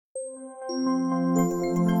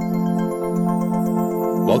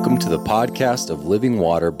Welcome to the podcast of Living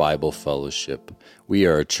Water Bible Fellowship. We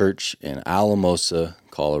are a church in Alamosa,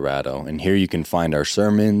 Colorado, and here you can find our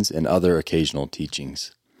sermons and other occasional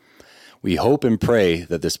teachings. We hope and pray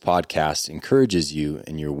that this podcast encourages you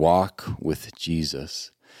in your walk with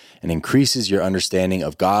Jesus and increases your understanding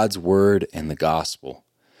of God's Word and the gospel.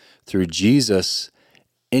 Through Jesus,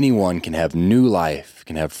 anyone can have new life,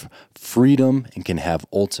 can have freedom, and can have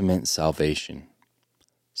ultimate salvation.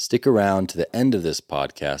 Stick around to the end of this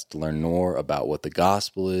podcast to learn more about what the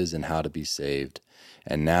gospel is and how to be saved.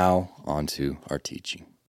 And now, on to our teaching.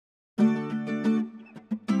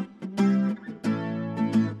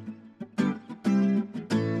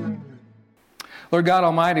 Lord God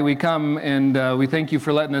Almighty, we come and we thank you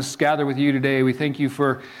for letting us gather with you today. We thank you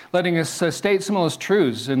for letting us state some of those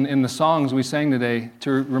truths in the songs we sang today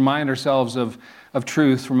to remind ourselves of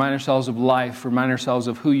truth, remind ourselves of life, remind ourselves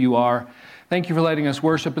of who you are. Thank you for letting us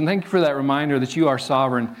worship, and thank you for that reminder that you are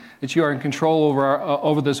sovereign, that you are in control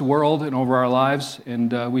over this world and over our lives,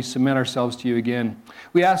 and we submit ourselves to you again.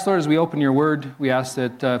 We ask, Lord, as we open your word, we ask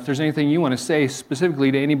that if there's anything you want to say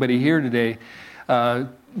specifically to anybody here today,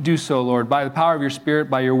 do so, Lord. By the power of your Spirit,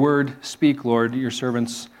 by your word, speak, Lord. Your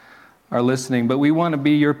servants are listening, but we want to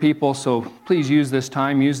be your people, so please use this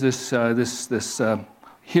time, use this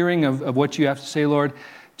hearing of what you have to say, Lord,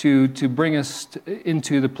 to bring us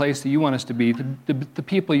into the place that you want us to be, the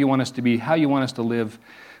people you want us to be, how you want us to live.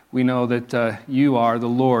 We know that you are the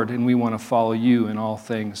Lord, and we want to follow you in all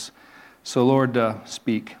things. So, Lord,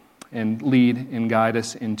 speak and lead and guide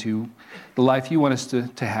us into the life you want us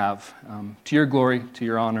to have, to your glory, to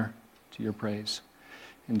your honor, to your praise.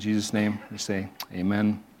 In Jesus' name, we say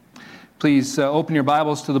amen. Please open your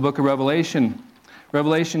Bibles to the book of Revelation.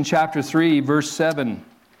 Revelation chapter 3, verse 7.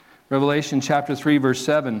 Revelation chapter 3, verse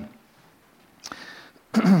 7.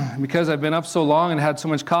 Because I've been up so long and had so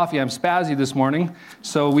much coffee, I'm spazzy this morning.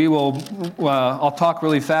 So I'll talk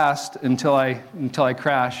really fast until I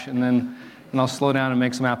crash, and then I'll slow down and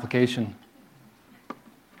make some application.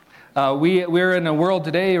 We're in a world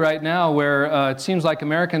today right now where it seems like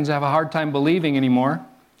Americans have a hard time believing anymore.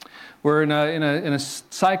 We're in a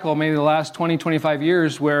cycle, maybe the last 20, 25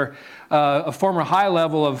 years, where a former high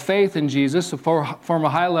level of faith in Jesus, a former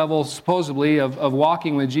high level, supposedly, of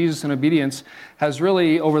walking with Jesus in obedience, has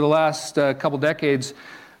really, over the last couple decades,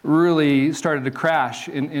 really started to crash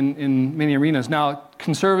in many arenas. Now,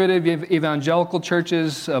 conservative evangelical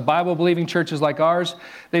churches, Bible-believing churches like ours,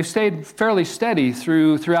 they've stayed fairly steady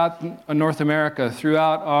throughout North America,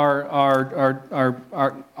 throughout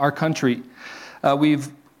our country.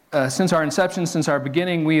 We've since our inception, since our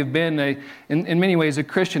beginning, we have been, in many ways, a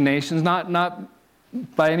Christian nation. Not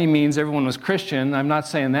by any means everyone was Christian. I'm not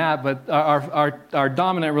saying that, but our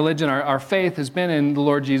dominant religion, our faith, has been in the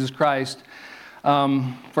Lord Jesus Christ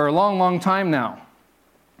for a long, long time now.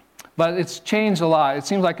 But it's changed a lot. It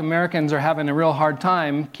seems like Americans are having a real hard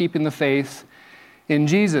time keeping the faith in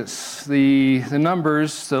Jesus. The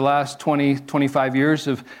numbers, the last 20, 25 years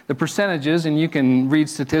of the percentages, and you can read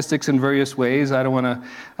statistics in various ways. I don't want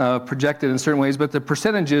to project it in certain ways, but the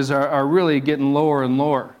percentages are really getting lower and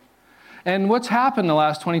lower. And what's happened the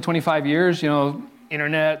last 20, 25 years,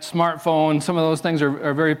 internet, smartphone, some of those things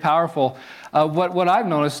are very powerful. What I've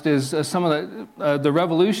noticed is some of the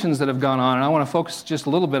revolutions that have gone on, and I want to focus just a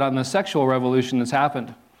little bit on the sexual revolution that's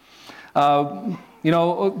happened.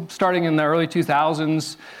 Starting in the early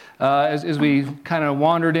 2000s, as we kind of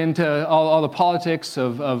wandered into all the politics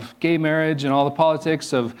of gay marriage and all the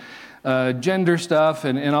politics of gender stuff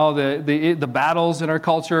and all the battles in our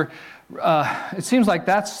culture, it seems like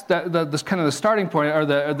that's kind of the starting point, or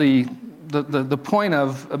the point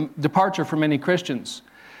of departure for many Christians,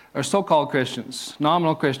 or so-called Christians,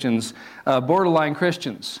 nominal Christians, borderline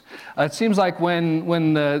Christians. It seems like when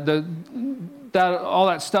all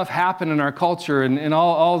that stuff happened in our culture, and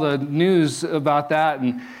all the news about that,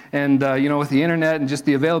 and with the internet and just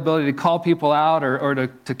the availability to call people out or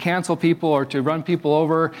to cancel people or to run people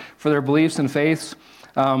over for their beliefs and faiths,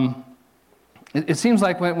 it seems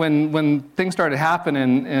like when things started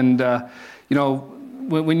happening, and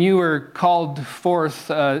when you were called forth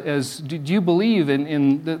do you believe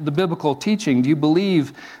in the biblical teaching? Do you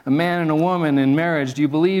believe a man and a woman in marriage? Do you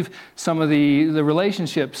believe some of the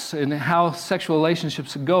relationships and how sexual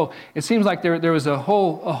relationships go? It seems like there was a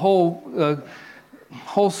whole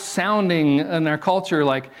sounding in our culture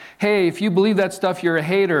like, hey, if you believe that stuff, you're a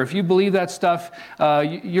hater. If you believe that stuff,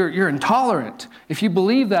 you're intolerant. If you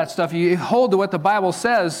believe that stuff, you hold to what the Bible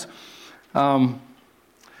says,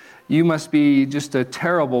 you must be just a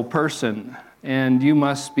terrible person, and you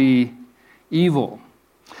must be evil.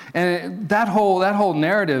 And that whole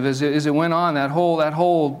narrative, as it went on, that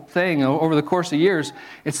whole thing over the course of years,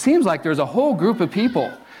 it seems like there's a whole group of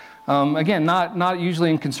people. Again, not usually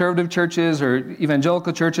in conservative churches or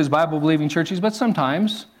evangelical churches, Bible-believing churches, but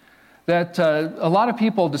sometimes, that a lot of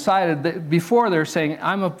people decided that before they're saying,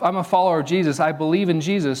 I'm a follower of Jesus, I believe in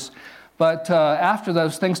Jesus. But after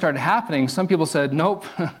those things started happening, some people said, nope,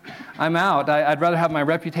 I'm out. I'd rather have my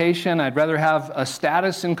reputation. I'd rather have a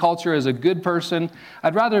status in culture as a good person.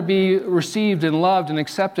 I'd rather be received and loved and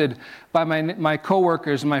accepted by my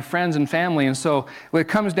coworkers and my friends and family. And so when it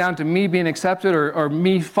comes down to me being accepted or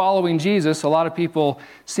me following Jesus, a lot of people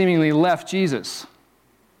seemingly left Jesus.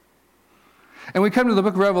 And we come to the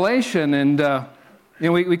book of Revelation, and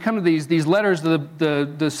we come to these letters to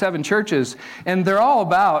the seven churches, and they're all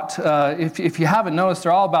about, if you haven't noticed,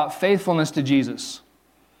 they're all about faithfulness to Jesus.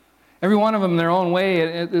 Every one of them in their own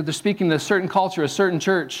way, they're speaking to a certain culture, a certain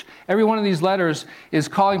church. Every one of these letters is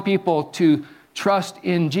calling people to trust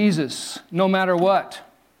in Jesus no matter what.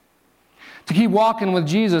 To keep walking with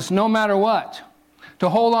Jesus no matter what. To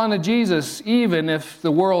hold on to Jesus even if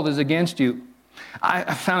the world is against you.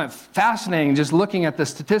 I found it fascinating just looking at the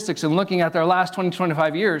statistics and looking at their last 20,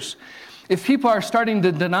 25 years. If people are starting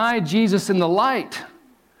to deny Jesus in the light,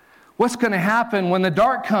 what's going to happen when the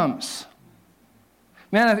dark comes?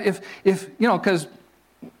 Man, if because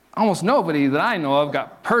almost nobody that I know of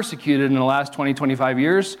got persecuted in the last 20, 25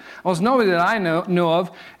 years. Almost nobody that I know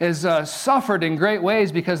of has suffered in great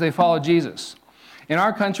ways because they followed Jesus. In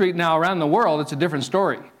our country, now around the world, it's a different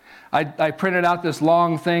story. I printed out this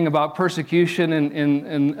long thing about persecution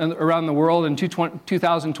in around the world in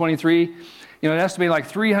 2023. It estimated like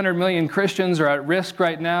 300 million Christians are at risk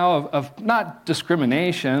right now of not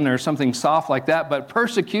discrimination or something soft like that, but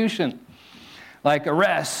persecution, like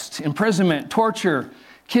arrest, imprisonment, torture,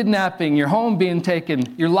 kidnapping, your home being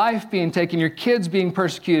taken, your life being taken, your kids being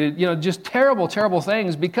persecuted, just terrible, terrible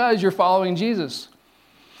things because you're following Jesus.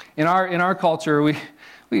 In our culture, we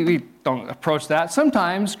don't approach that.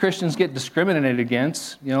 Sometimes Christians get discriminated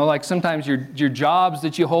against, like sometimes your jobs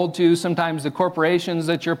that you hold to, sometimes the corporations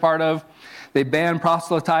that you're part of, they ban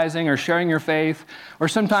proselytizing or sharing your faith, or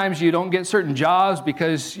sometimes you don't get certain jobs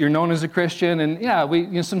because you're known as a Christian,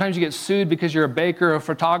 and sometimes you get sued because you're a baker, a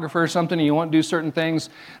photographer or something, and you won't do certain things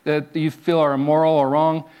that you feel are immoral or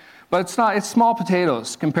wrong. But it's small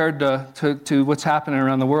potatoes compared to what's happening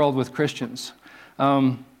around the world with Christians.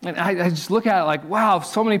 And I just look at it like, wow,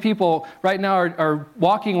 so many people right now are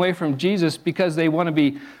walking away from Jesus because they want to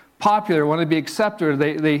be popular, want to be accepted,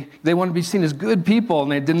 they want to be seen as good people,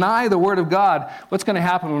 and they deny the Word of God. What's going to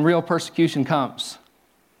happen when real persecution comes?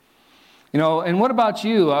 And what about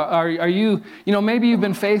you? Are you, maybe you've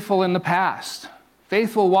been faithful in the past,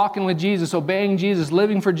 faithful walking with Jesus, obeying Jesus,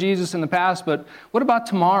 living for Jesus in the past, but what about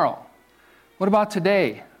tomorrow? What about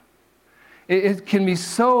today? It can be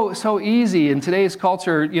so easy in today's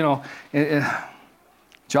culture,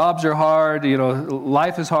 jobs are hard,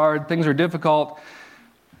 life is hard, things are difficult.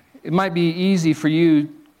 It might be easy for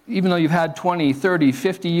you, even though you've had 20, 30,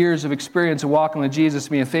 50 years of experience of walking with Jesus,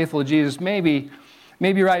 being faithful to Jesus, maybe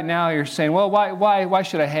right now you're saying, well, why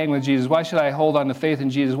should I hang with Jesus? Why should I hold on to faith in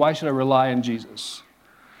Jesus? Why should I rely on Jesus?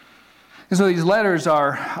 And so these letters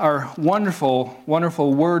are wonderful,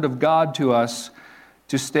 wonderful word of God to us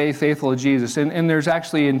to stay faithful to Jesus. And there's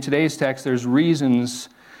actually, in today's text, there's reasons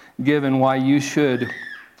given why you should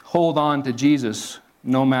hold on to Jesus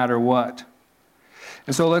no matter what.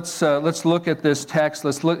 And so let's look at this text.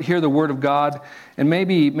 Let's hear the Word of God. And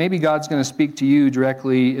maybe God's going to speak to you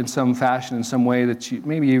directly in some fashion, in some way that you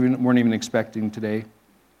maybe weren't even expecting today.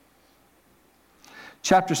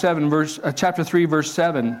 Chapter 3, verse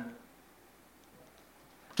 7.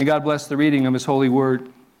 May God bless the reading of His holy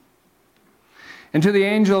Word. And to the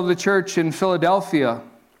angel of the church in Philadelphia,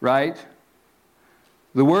 write,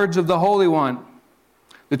 the words of the Holy One,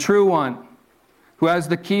 the true One, who has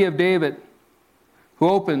the key of David, who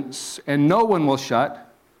opens and no one will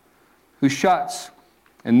shut, who shuts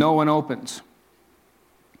and no one opens.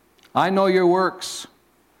 I know your works.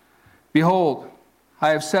 Behold, I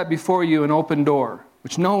have set before you an open door,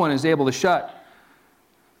 which no one is able to shut.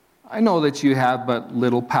 I know that you have but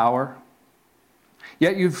little power,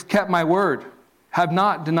 yet you've kept my word, have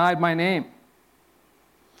not denied my name.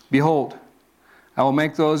 Behold, I will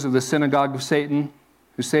make those of the synagogue of Satan,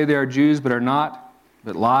 who say they are Jews but are not,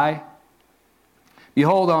 but lie.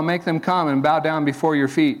 Behold, I'll make them come and bow down before your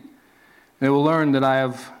feet. They will learn that I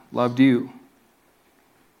have loved you.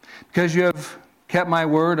 Because you have kept my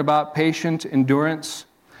word about patient endurance,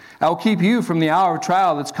 I will keep you from the hour of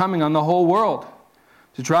trial that's coming on the whole world,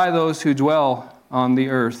 to try those who dwell on the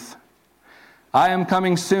earth. I am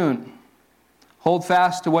coming soon. Hold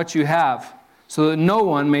fast to what you have, so that no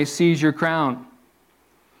one may seize your crown.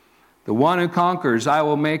 The one who conquers, I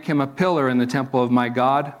will make him a pillar in the temple of my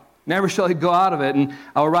God. Never shall he go out of it, and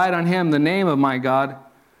I will write on him the name of my God,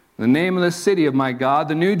 the name of the city of my God,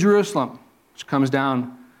 the New Jerusalem, which comes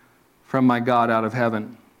down from my God out of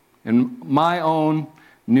heaven, and my own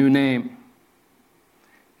new name.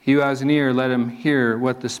 He who has an ear, let him hear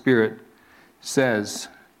what the Spirit says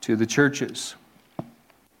to the churches.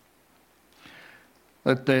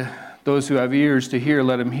 Let those who have ears to hear,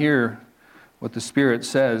 let them hear what the Spirit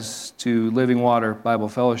says to Living Water Bible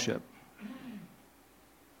Fellowship.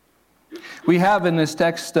 We have in this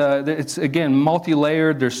text, it's again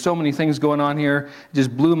multi-layered. There's so many things going on here. It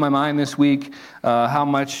just blew my mind this week how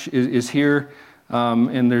much is here.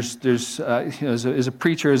 And there's as a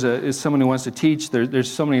preacher, as someone who wants to teach,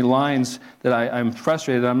 there's so many lines that I'm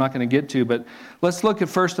frustrated that I'm not going to get to. But let's look at,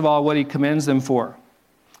 first of all, what he commends them for.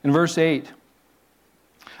 In verse 8,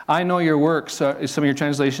 I know your works, some of your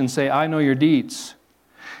translations say, I know your deeds.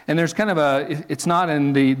 And there's kind of it's not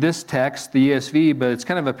in this text, the ESV, but it's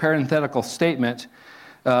kind of a parenthetical statement.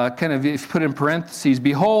 Kind of, if you put in parentheses,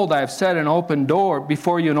 behold, I have set an open door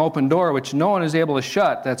before you, an open door, which no one is able to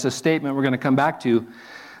shut. That's a statement we're going to come back to.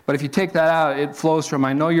 But if you take that out, it flows from,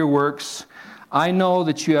 I know your works. I know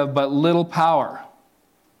that you have but little power.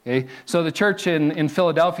 Okay? So the church in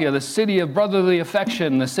Philadelphia, the city of brotherly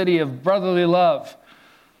affection, the city of brotherly love,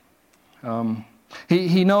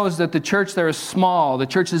 he knows that the church there is small. The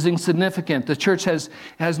church is insignificant. The church has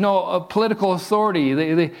no political authority.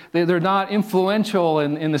 They're not influential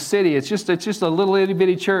in the city. It's just a little itty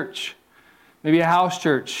bitty church, maybe a house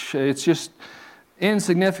church. It's just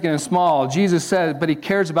insignificant and small. Jesus said, but he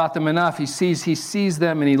cares about them enough. He sees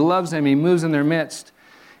them and he loves them. He moves in their midst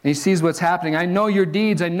and he sees what's happening. I know your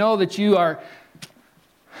deeds. I know that you are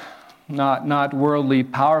not worldly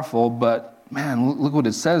powerful, but man, look what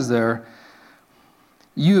it says there.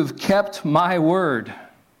 You have kept my word.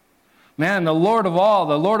 Man, the Lord of all,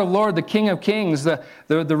 the Lord of lords, the King of kings, the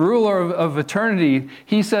ruler of eternity,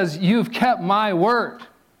 he says, you've kept my word.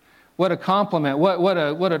 What a compliment. What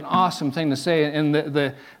an awesome thing to say. And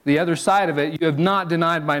the other side of it, you have not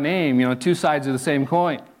denied my name. Two sides of the same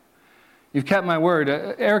coin. You've kept my word.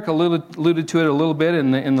 Eric alluded to it a little bit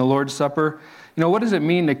in the Lord's Supper. What does it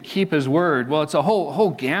mean to keep his word? Well, it's a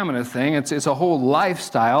whole gamut of things. It's a whole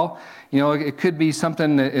lifestyle. It could be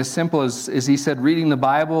something as simple as he said, reading the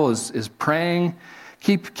Bible, is praying,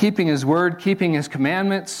 keeping his word, keeping his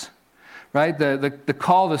commandments, right? The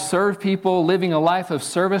call to serve people, living a life of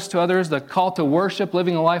service to others, the call to worship,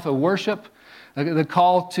 living a life of worship, the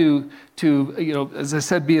call to as I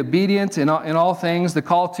said, be obedient in all things, the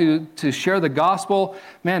call to share the gospel.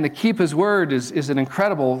 Man, to keep his word is an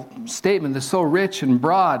incredible statement that's so rich and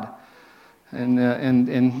broad.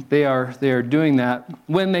 And they are doing that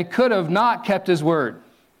when they could have not kept his word.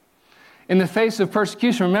 In the face of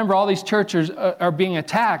persecution, remember, all these churches are being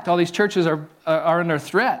attacked. All these churches are under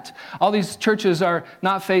threat. All these churches are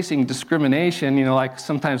not facing discrimination, like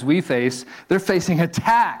sometimes we face. They're facing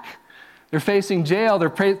attack. They're facing jail. They're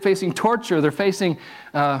facing torture. They're facing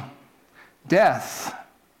death.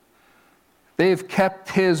 They've kept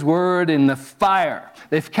his word in the fire.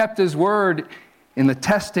 They've kept his word in the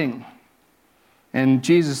testing. And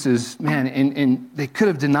Jesus is, man, and they could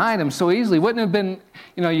have denied him so easily. Wouldn't it have been,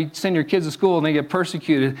 you send your kids to school and they get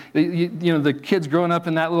persecuted. The kids growing up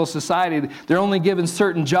in that little society, they're only given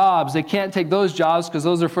certain jobs. They can't take those jobs because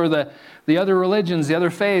those are for the other religions, the other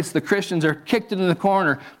faiths. The Christians are kicked into the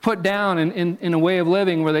corner, put down in a way of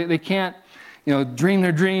living where they can't, dream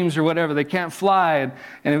their dreams or whatever. They can't fly.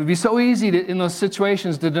 And it would be so easy in those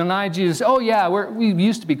situations to deny Jesus. Oh yeah, we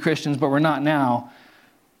used to be Christians, but we're not now.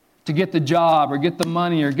 To get the job or get the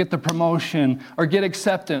money or get the promotion or get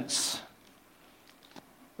acceptance.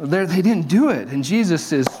 They didn't do it. And Jesus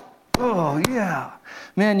says, oh yeah,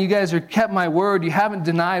 man, you guys have kept my word. You haven't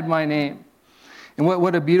denied my name. And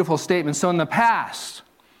what a beautiful statement. So in the past,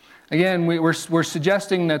 again, we're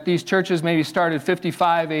suggesting that these churches maybe started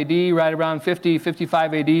 55 AD, right around 50,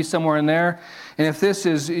 55 AD, somewhere in there. And if this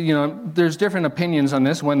is, there's different opinions on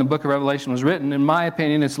this when the book of Revelation was written. In my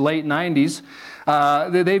opinion, it's late 90s.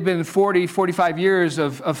 They've been 40, 45 years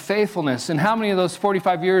of faithfulness. And how many of those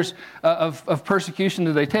 45 years of persecution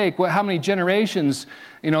did they take? How many generations,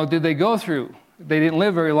 did they go through? They didn't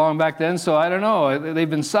live very long back then, so I don't know. They've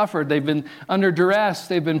been suffered. They've been under duress.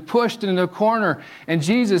 They've been pushed into a corner. And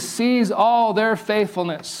Jesus sees all their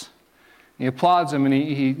faithfulness. He applauds them, and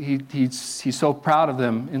he's so proud of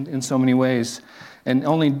them in so many ways. And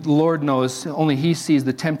only the Lord knows, only he sees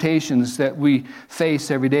the temptations that we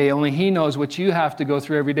face every day. Only he knows what you have to go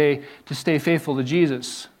through every day to stay faithful to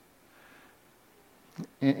Jesus.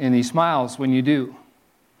 And he smiles when you do.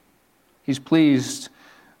 He's pleased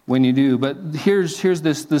when you do. But here's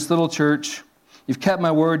this little church. You've kept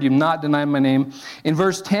my word. You've not denied my name. In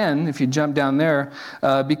verse 10, if you jump down there,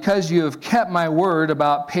 because you have kept my word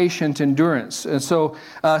about patient endurance. And so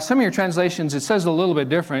some of your translations, it says a little bit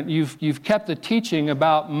different. You've kept the teaching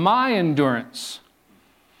about my endurance.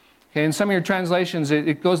 Okay, in some of your translations,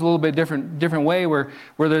 it goes a little bit different way where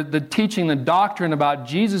the teaching, the doctrine about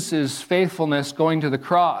Jesus' faithfulness going to the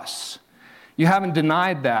cross. You haven't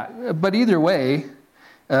denied that. But either way,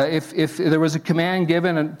 if there was a command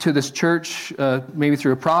given to this church, maybe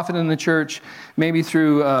through a prophet in the church, maybe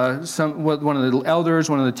through one of the elders,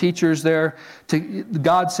 one of the teachers there,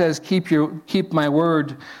 God says, keep my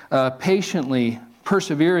word patiently,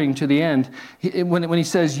 persevering to the end. When he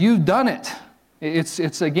says, you've done it,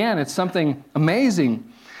 it's something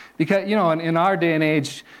amazing. Because, in our day and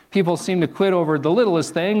age, people seem to quit over the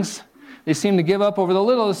littlest things. They seem to give up over the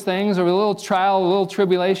littlest things, over a little trial, a little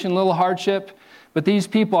tribulation, a little hardship. But these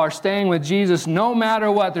people are staying with Jesus no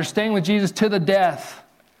matter what. They're staying with Jesus to the death.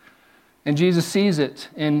 And Jesus sees it.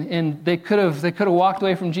 And they could have walked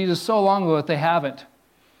away from Jesus so long ago, but they haven't.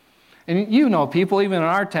 And people, even in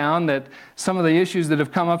our town, that some of the issues that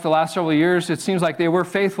have come up the last several years, it seems like they were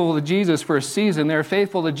faithful to Jesus for a season. They were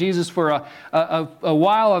faithful to Jesus for a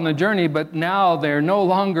while on the journey, but now they're no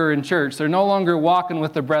longer in church. They're no longer walking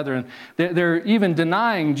with the brethren. They're even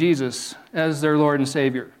denying Jesus as their Lord and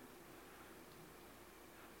Savior.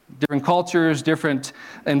 Different cultures, different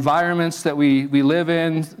environments that we live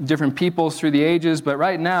in, different peoples through the ages, but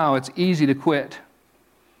right now it's easy to quit.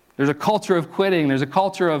 There's a culture of quitting. There's a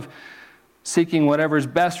culture of seeking whatever's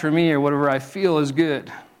best for me or whatever I feel is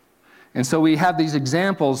good. And so we have these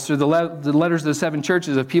examples through the letters of the 7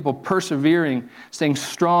 churches of people persevering, staying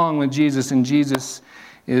strong with Jesus, and Jesus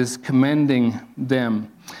is commending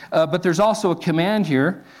them. But there's also a command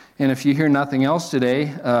here, and if you hear nothing else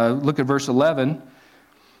today, look at verse 11.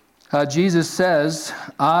 Jesus says,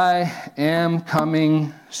 I am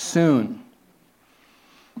coming soon.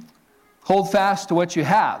 Hold fast to what you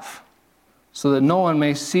have, so that no one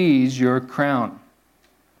may seize your crown.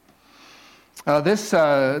 This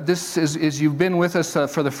is you've been with us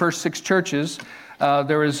for the first 6 churches.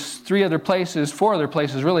 There was 4 other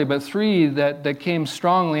places really, but 3 that came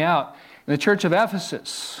strongly out. In the church of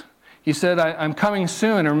Ephesus, he said, I'm coming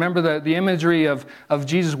soon. And remember the imagery of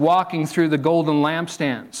Jesus walking through the golden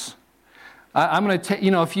lampstands. I'm going to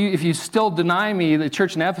if you still deny me, the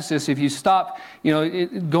church in Ephesus, if you stop,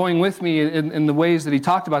 going with me in the ways that he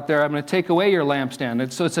talked about there, I'm going to take away your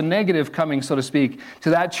lampstand. So it's a negative coming, so to speak, to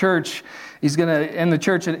that church. He's going to end the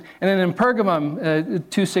church. And then in Pergamum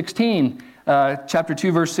 2:16, chapter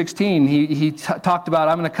 2, verse 16, he talked about,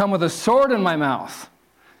 I'm going to come with a sword in my mouth.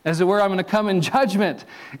 As it were, I'm going to come in judgment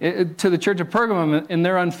to the church of Pergamum in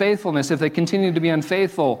their unfaithfulness. If they continue to be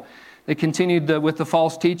unfaithful, they continued with the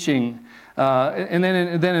false teaching. And then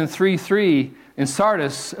in 3:3 in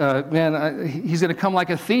Sardis, he's going to come like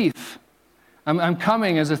a thief. I'm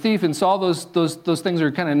coming as a thief, and so all those things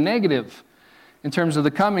are kind of negative in terms of the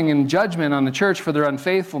coming and judgment on the church for their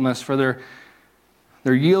unfaithfulness, for their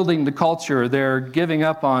yielding to culture, their giving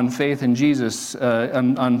up on faith in Jesus,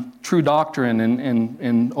 on true doctrine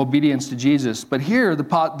and obedience to Jesus. But here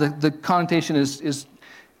the connotation is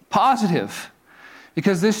positive.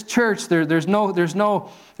 Because this church, there's no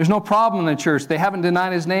problem in the church. They haven't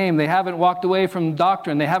denied his name. They haven't walked away from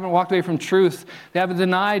doctrine. They haven't walked away from truth. They haven't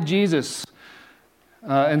denied Jesus.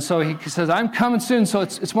 And so he says, I'm coming soon. So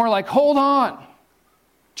it's more like, hold on,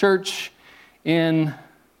 church in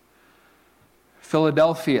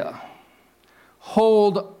Philadelphia.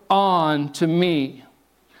 Hold on to me.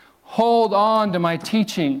 Hold on to my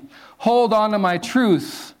teaching. Hold on to my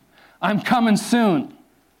truth. I'm coming soon.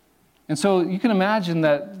 And so you can imagine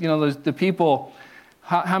that, the people,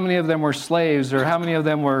 how many of them were slaves or how many of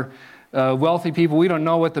them were wealthy people. We don't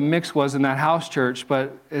know what the mix was in that house church,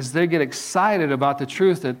 but as they get excited about the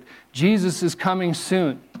truth that Jesus is coming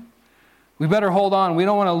soon, we better hold on. We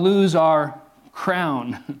don't want to lose our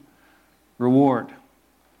crown reward.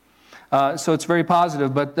 So it's very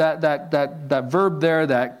positive, but that verb there,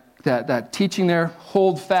 that teaching there,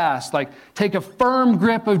 hold fast, like take a firm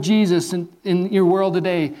grip of Jesus in your world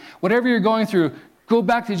today. Whatever you're going through, go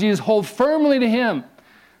back to Jesus, hold firmly to him.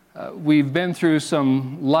 We've been through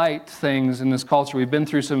some light things in this culture. We've been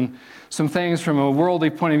through some things from a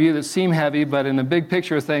worldly point of view that seem heavy, but in the big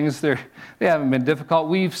picture of things, they haven't been difficult.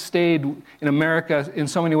 We've stayed in America in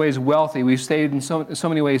so many ways wealthy. We've stayed in so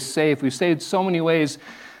many ways safe. We've stayed in so many ways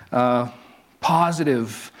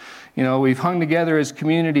positive. We've hung together as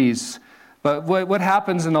communities. But what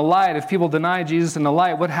happens in the light, if people deny Jesus in the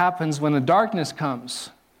light, what happens when the darkness comes?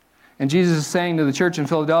 And Jesus is saying to the church in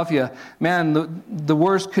Philadelphia, man, the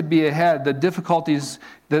worst could be ahead. The difficulties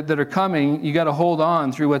that are coming, you got to hold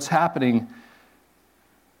on through what's happening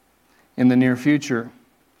in the near future.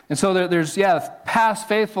 And so there's past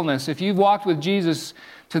faithfulness. If you've walked with Jesus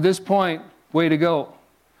to this point, way to go.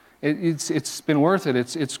 It's been worth it.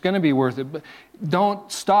 It's going to be worth it. But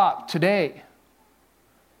don't stop today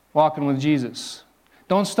walking with Jesus.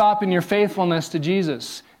 Don't stop in your faithfulness to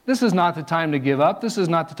Jesus. This is not the time to give up. This is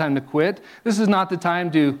not the time to quit. This is not the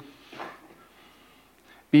time to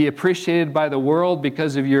be appreciated by the world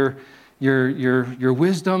because of your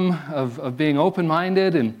wisdom of being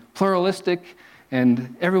open-minded and pluralistic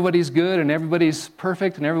and everybody's good and everybody's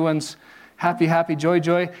perfect and everyone's happy,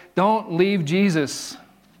 joy. Don't leave Jesus.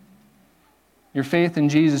 Your faith in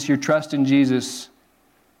Jesus, your trust in Jesus.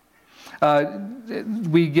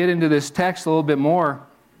 We get into this text a little bit more.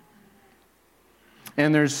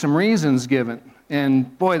 And there's some reasons given.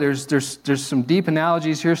 And boy, there's some deep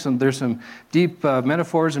analogies here. There's some deep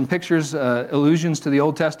metaphors and pictures, allusions to the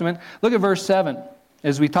Old Testament. Look at verse 7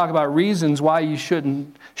 as we talk about reasons why you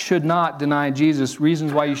should not deny Jesus,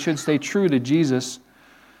 reasons why you should stay true to Jesus.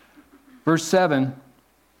 Verse 7,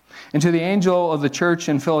 and to the angel of the church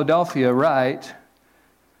in Philadelphia write,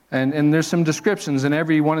 and there's some descriptions. In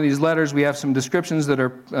every one of these letters, we have some descriptions that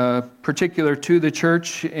are particular to the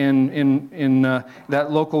church in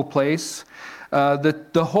that local place.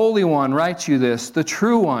 The Holy One writes you this, the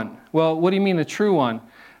true one. Well, what do you mean the true one?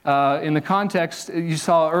 In the context, you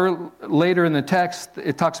saw later in the text,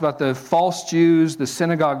 it talks about the false Jews, the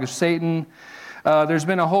synagogue of Satan. There's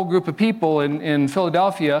been a whole group of people in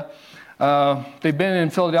Philadelphia. They've been in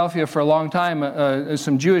Philadelphia for a long time,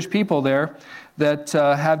 some Jewish people there, that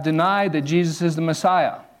have denied that Jesus is the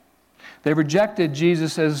Messiah. They've rejected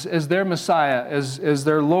Jesus as their Messiah, as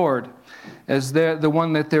their Lord, as the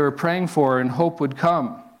one that they were praying for and hope would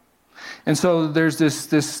come. And so there's this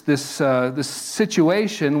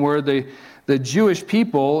situation where the Jewish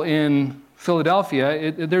people in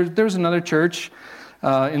Philadelphia, there's another church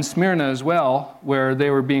in Smyrna as well, where they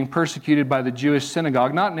were being persecuted by the Jewish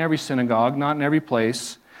synagogue. Not in every synagogue, not in every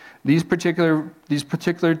place. These particular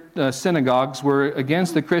synagogues were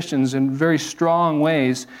against the Christians in very strong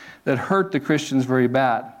ways that hurt the Christians very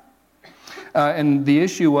bad. And the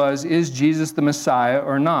issue was, is Jesus the Messiah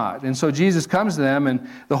or not? And so Jesus comes to them, and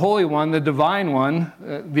the Holy One, the Divine One,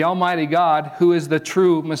 the Almighty God, who is the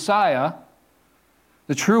true Messiah,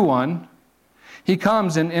 the true one, he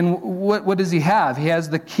comes, and what does he have? He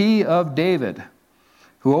has the key of David,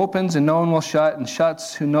 who opens and no one will shut, and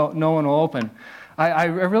shuts who no one will open. I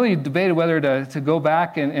really debated whether to go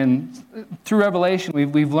back and through Revelation,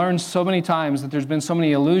 we've learned so many times that there's been so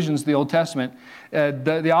many allusions to the Old Testament.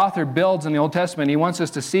 The author builds in the Old Testament. He wants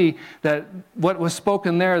us to see that what was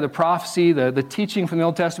spoken there, the prophecy, the teaching from the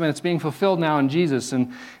Old Testament, it's being fulfilled now in Jesus.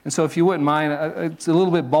 And so if you wouldn't mind, it's a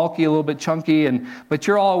little bit bulky, a little bit chunky, but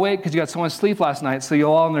you're all awake because you got so much sleep last night, so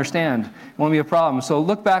you'll all understand. It won't be a problem. So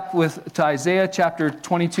look back to Isaiah chapter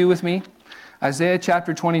 22 with me. Isaiah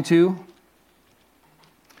chapter 22.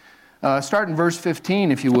 Start in verse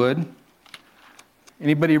 15, if you would.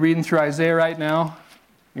 Anybody reading through Isaiah right now?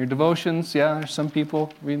 Your devotions? Yeah, there's some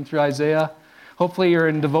people reading through Isaiah. Hopefully you're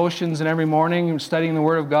in devotions and every morning, studying the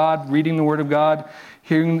Word of God, reading the Word of God,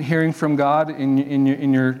 hearing from God in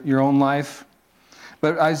your own life.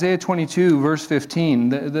 But Isaiah 22, verse 15,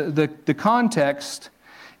 the context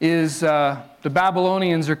is the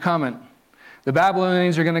Babylonians are coming. The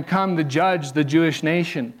Babylonians are going to come to judge the Jewish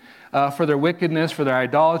nation. For their wickedness, for their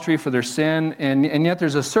idolatry, for their sin, and yet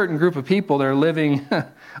there's a certain group of people that are living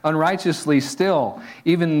unrighteously still,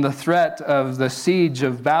 even the threat of the siege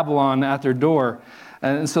of Babylon at their door.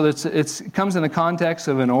 And so it comes in the context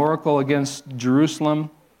of an oracle against Jerusalem.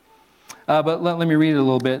 But let me read it a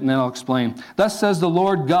little bit and then I'll explain. Thus says the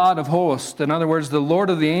Lord God of hosts, in other words, the Lord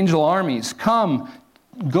of the angel armies, come,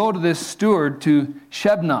 go to this steward, to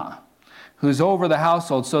Shebna, who's over the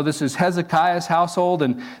household. So this is Hezekiah's household,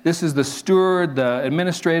 and this is the steward, the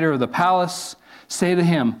administrator of the palace. Say to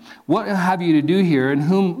him, what have you to do here, and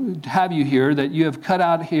whom have you here, that you have cut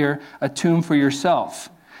out here a tomb for yourself?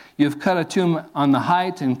 You have cut a tomb on the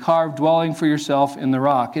height and carved dwelling for yourself in the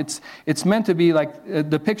rock. It's meant to be like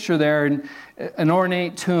the picture there, an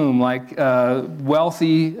ornate tomb, like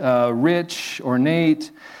wealthy, rich, ornate.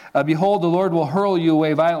 Behold, the Lord will hurl you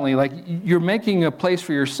away violently. Like you're making a place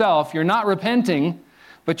for yourself. You're not repenting.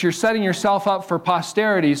 but you're setting yourself up for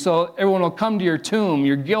posterity, so everyone will come to your tomb,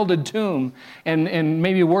 your gilded tomb, and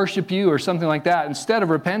maybe worship you or something like that. Instead of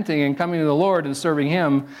repenting and coming to the Lord and serving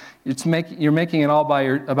Him, you're making it all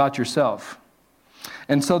about yourself.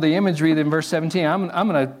 And so the imagery in verse 17, I'm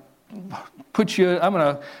going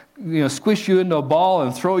to squish you into a ball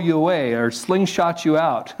and throw you away, or slingshot you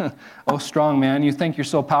out. Oh, strong man, you think you're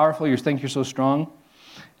so powerful, you think you're so strong?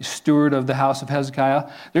 Steward of the house of Hezekiah.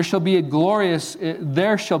 There shall be your glorious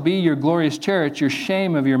chariot, your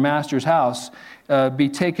shame of your master's house be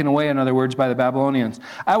taken away, in other words, by the Babylonians.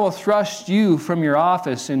 I will thrust you from your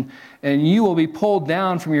office, and you will be pulled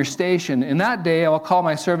down from your station. In that day I will call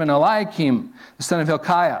my servant Eliakim, the son of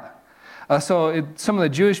Hilkiah. Some of the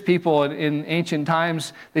Jewish people in ancient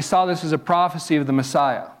times, they saw this as a prophecy of the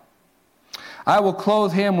Messiah. I will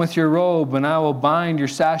clothe him with your robe, and I will bind your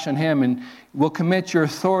sash on him, and will commit your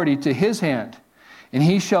authority to his hand. And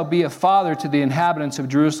he shall be a father to the inhabitants of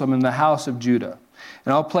Jerusalem and the house of Judah.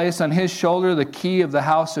 And I'll place on his shoulder the key of the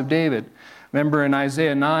house of David. Remember in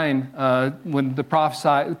Isaiah 9, when the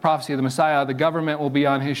prophecy of the Messiah, the government will be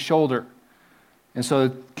on his shoulder. And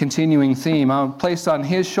so, continuing theme, I'll place on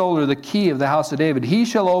his shoulder the key of the house of David. He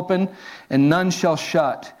shall open, and none shall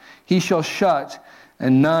shut. He shall shut,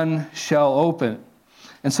 and none shall open.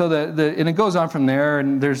 And so and it goes on from there,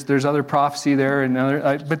 and there's other prophecy there, and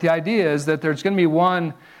but the idea is that there's going to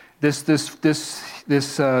be this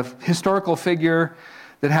historical figure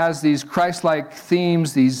that has these Christ-like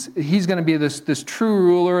themes. He's going to be this true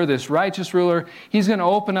ruler, this righteous ruler. He's going to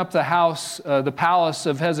open up the house, the palace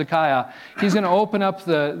of Hezekiah. He's going to open up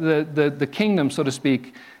the kingdom, so to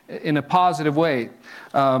speak, in a positive way.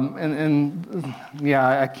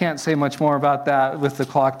 I can't say much more about that with the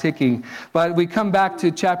clock ticking. But we come back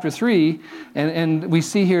to chapter 3, and we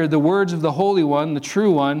see here the words of the Holy One, the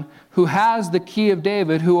true one, who has the key of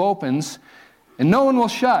David, who opens, and no one will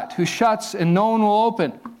shut, who shuts, and no one will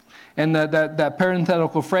open. And that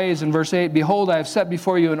parenthetical phrase in verse 8, behold, I have set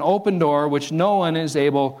before you an open door, which no one is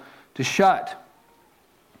able to shut.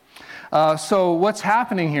 So what's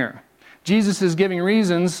happening here? Jesus is giving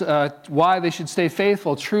reasons why they should stay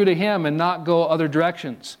faithful, true to Him, and not go other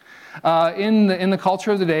directions. In the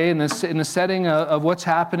culture of the day, in the setting of what's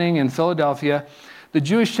happening in Philadelphia, the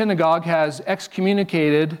Jewish synagogue has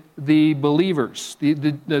excommunicated the believers,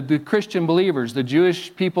 the Christian believers, the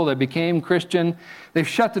Jewish people that became Christian. They've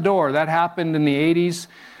shut the door. That happened in the 80s.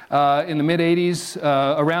 In the mid-80s,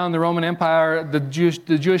 around the Roman Empire, the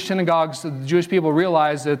Jewish synagogues, the Jewish people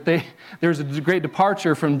realized that there's a great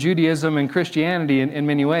departure from Judaism and Christianity in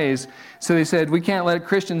many ways. So they said, we can't let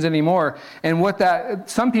Christians anymore. And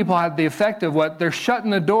some people had the effect of they're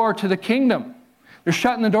shutting the door to the kingdom. They're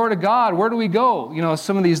shutting the door to God. Where do we go?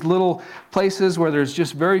 Some of these little places where there's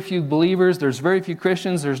just very few believers, there's very few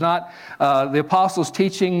Christians, there's not the apostles'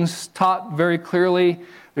 teachings taught very clearly.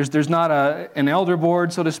 There's not an elder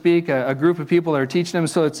board, so to speak, a group of people that are teaching them.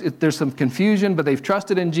 So there's some confusion, but they've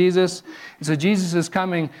trusted in Jesus. And so Jesus is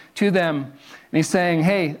coming to them, and He's saying,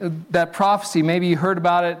 hey, that prophecy, maybe you heard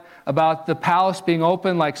about it, about the palace being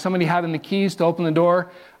open, like somebody having the keys to open the door.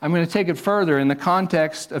 I'm going to take it further in the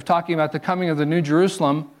context of talking about the coming of the New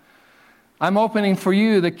Jerusalem. I'm opening for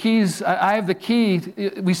you the keys. I have the key.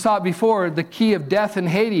 We saw it before, the key of death and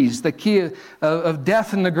Hades, the key of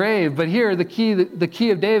death and the grave. But here, the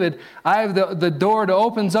key of David, I have the door that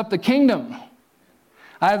opens up the kingdom.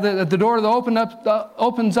 I have the door that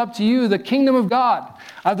opens up to you the kingdom of God.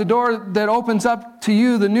 I have the door that opens up to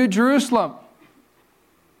you the New Jerusalem.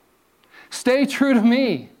 Stay true to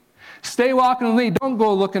me. Stay walking with me. Don't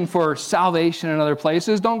go looking for salvation in other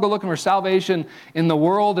places. Don't go looking for salvation in the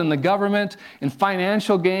world, in the government, in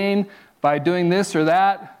financial gain by doing this or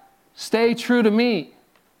that. Stay true to me.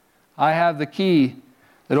 I have the key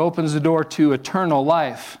that opens the door to eternal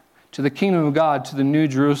life, to the kingdom of God, to the New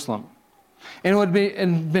Jerusalem. And it would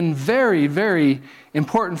been very, very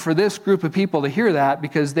important for this group of people to hear that,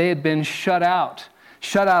 because they had been shut out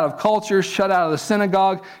of culture, shut out of the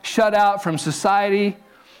synagogue, shut out from society.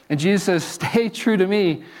 And Jesus says, stay true to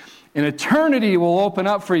me, and eternity will open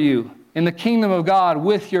up for you in the kingdom of God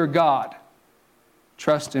with your God.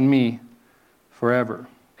 Trust in me forever.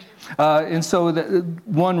 And so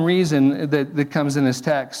one reason that comes in this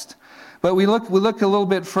text. But we look a little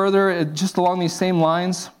bit further, just along these same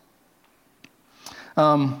lines.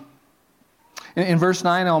 In verse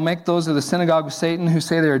 9, I'll make those of the synagogue of Satan who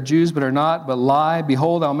say they are Jews but are not, but lie.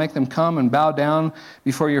 Behold, I'll make them come and bow down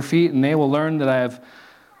before your feet, and they will learn that I have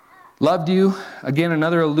loved you. Again,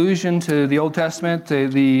 another allusion to the Old Testament.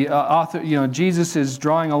 The author, Jesus is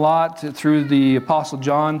drawing a lot through the Apostle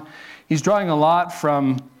John. He's drawing a lot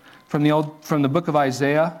from from the book of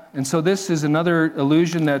Isaiah. And so this is another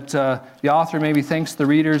allusion that the author maybe thinks the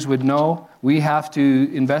readers would know. We have to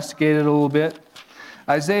investigate it a little bit.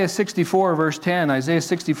 Isaiah 64, verse 10. Isaiah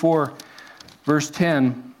 64, verse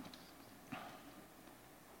 10.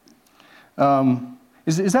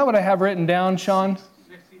 Is that what I have written down, Sean?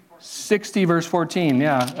 60, verse 14.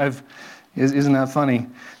 Yeah, isn't that funny?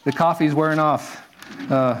 The coffee's wearing off.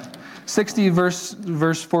 60,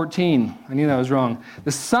 verse 14. I knew that was wrong.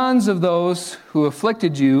 The sons of those who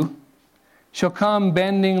afflicted you shall come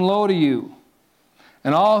bending low to you,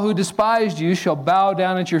 and all who despised you shall bow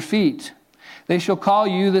down at your feet. They shall call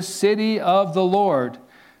you the city of the Lord,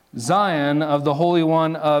 Zion of the Holy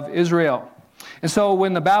One of Israel. And so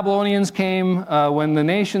when the Babylonians came, when the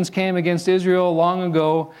nations came against Israel long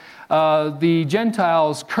ago, the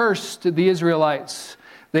Gentiles cursed the Israelites.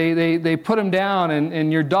 They put them down,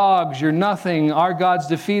 and you're dogs, you're nothing, our God's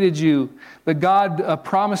defeated you. But God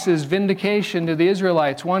promises vindication to the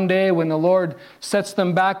Israelites. One day when the Lord sets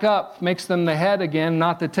them back up, makes them the head again,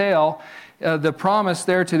 not the tail, the promise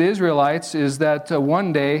there to the Israelites is that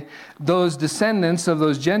one day those descendants of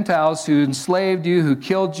those Gentiles who enslaved you, who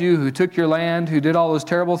killed you, who took your land, who did all those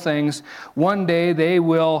terrible things, one day they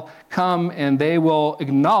will come and they will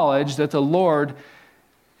acknowledge that the Lord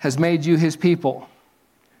has made you His people.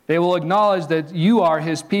 They will acknowledge that you are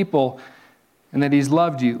His people and that He's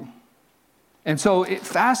loved you. And so it's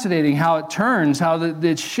fascinating how it turns, how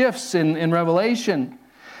it shifts in Revelation.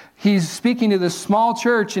 He's speaking to this small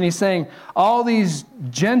church and he's saying, all these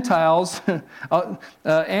Gentiles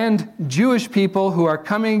and Jewish people who are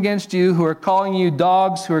coming against you, who are calling you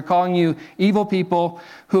dogs, who are calling you evil people,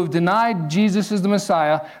 who have denied Jesus as the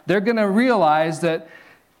Messiah, they're going to realize that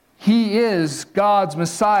He is God's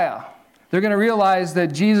Messiah. They're going to realize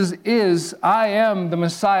that Jesus is, I am the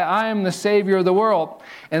Messiah, I am the Savior of the world.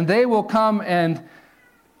 And they will come and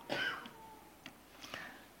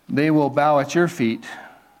they will bow at your feet.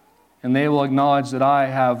 And they will acknowledge that I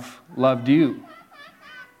have loved you.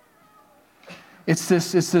 It's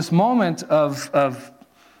this moment of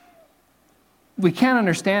we can't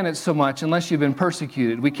understand it so much unless you've been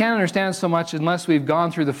persecuted. We can't understand so much unless we've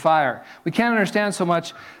gone through the fire. We can't understand so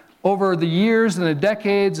much over the years and the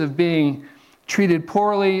decades of being treated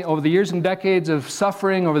poorly, over the years and decades of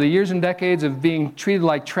suffering, over the years and decades of being treated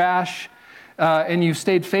like trash. And you've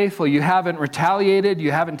stayed faithful. You haven't retaliated. You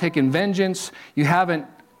haven't taken vengeance. You haven't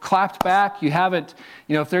clapped back. You haven't,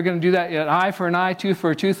 if they're going to do that, an eye for an eye, tooth for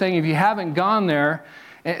a tooth thing, if you haven't gone there,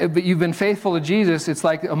 but you've been faithful to Jesus, it's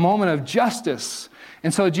like a moment of justice.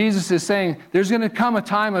 And so Jesus is saying, there's going to come a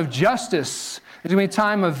time of justice. There's going to be a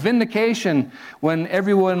time of vindication when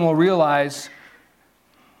everyone will realize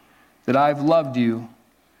that I've loved you,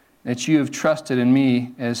 that you have trusted in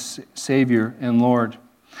me as Savior and Lord.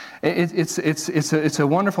 It's a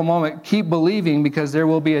wonderful moment. Keep believing, because there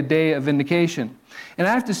will be a day of vindication. And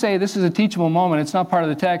I have to say, this is a teachable moment. It's not part of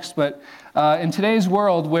the text, but in today's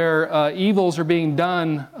world where evils are being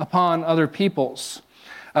done upon other peoples,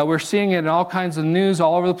 we're seeing it in all kinds of news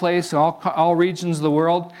all over the place, in all regions of the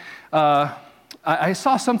world. I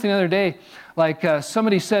saw something the other day, like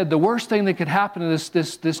somebody said the worst thing that could happen to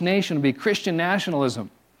this nation would be Christian nationalism.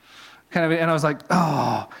 And I was like,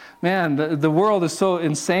 oh, man, the world is so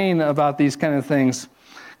insane about these kind of things.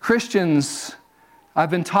 Christians have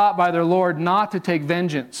been taught by their Lord not to take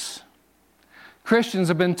vengeance. Christians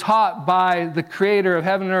have been taught by the Creator of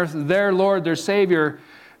heaven and earth, their Lord, their Savior,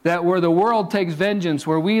 that where the world takes vengeance,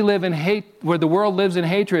 where we live in hate, where the world lives in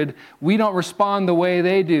hatred, we don't respond the way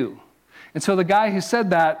they do. And so the guy who said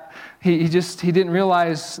that, he didn't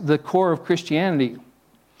realize the core of Christianity.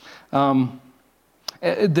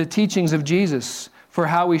 The teachings of Jesus for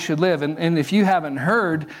how we should live. And if you haven't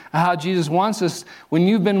heard how Jesus wants us, when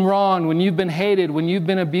you've been wronged, when you've been hated, when you've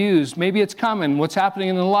been abused, maybe it's coming. What's happening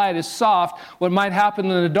in the light is soft. What might happen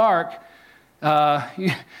in the dark,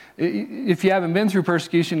 if you haven't been through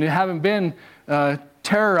persecution, you haven't been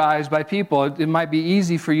terrorized by people, it might be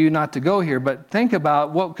easy for you not to go here. But think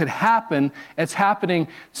about what could happen. It's happening.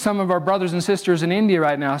 Some of our brothers and sisters in India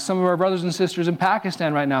right now, some of our brothers and sisters in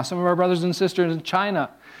Pakistan right now, some of our brothers and sisters in China,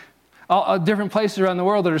 all different places around the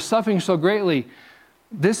world that are suffering so greatly.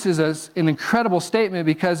 This is an incredible statement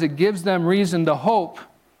because it gives them reason to hope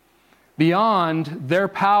beyond their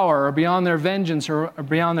power or beyond their vengeance or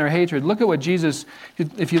beyond their hatred. Look at what Jesus,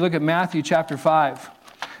 if you look at Matthew chapter 5.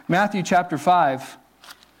 Matthew chapter 5,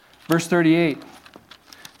 verse 38.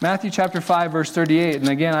 Matthew chapter 5, verse 38. And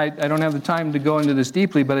again, I don't have the time to go into this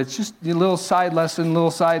deeply, but it's just a little side lesson,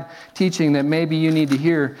 little side teaching that maybe you need to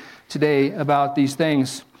hear today about these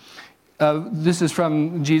things. This is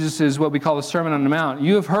from Jesus' what we call the Sermon on the Mount.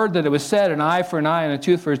 You have heard that it was said, an eye for an eye and a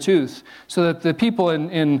tooth for a tooth. So that the people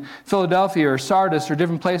in Philadelphia or Sardis or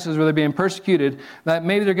different places where they're being persecuted, that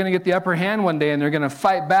maybe they're going to get the upper hand one day and they're going to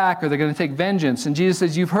fight back or they're going to take vengeance. And Jesus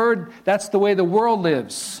says, you've heard that's the way the world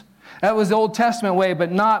lives. That was the Old Testament way,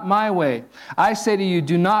 but not my way. I say to you,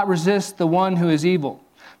 do not resist the one who is evil.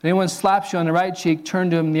 If anyone slaps you on the right cheek, turn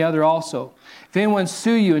to him the other also. If anyone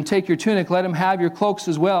sue you and take your tunic, let him have your cloaks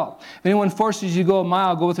as well. If anyone forces you to go a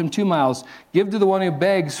mile, go with him 2 miles. Give to the one who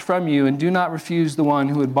begs from you, and do not refuse the one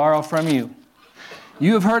who would borrow from you.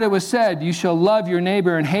 You have heard it was said, you shall love your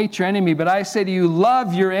neighbor and hate your enemy. But I say to you,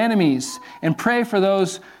 love your enemies and pray for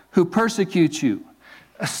those who persecute you.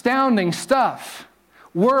 Astounding stuff.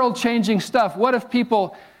 World-changing stuff. What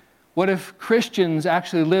if Christians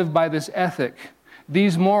actually live by this ethic,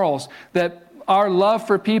 these morals, that our love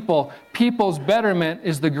for people's betterment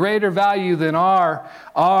is the greater value than our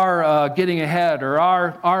getting ahead or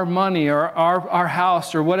our money or our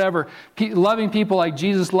house or whatever. Loving people like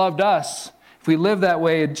Jesus loved us. If we live that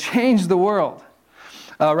way, it'd change the world.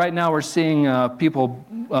 Right now we're seeing people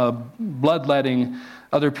bloodletting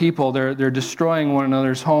other people. They're destroying one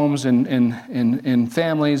another's homes and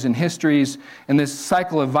families and histories, and this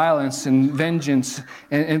cycle of violence and vengeance.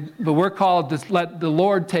 But we're called to let the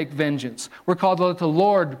Lord take vengeance. We're called to let the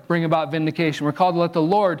Lord bring about vindication. We're called to let the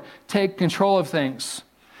Lord take control of things.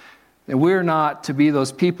 And we're not to be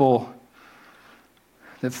those people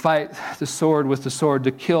that fight the sword with the sword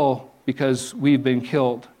to kill because we've been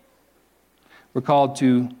killed. We're called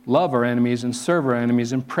to love our enemies and serve our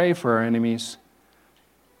enemies and pray for our enemies.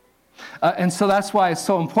 And so that's why it's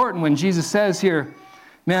so important when Jesus says here,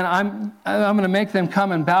 man, I'm going to make them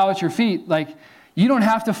come and bow at your feet. Like, you don't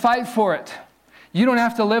have to fight for it. You don't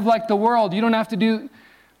have to live like the world. You don't have to do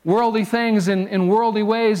worldly things in worldly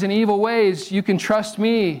ways and evil ways. You can trust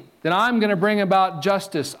me that I'm going to bring about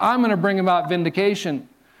justice. I'm going to bring about vindication.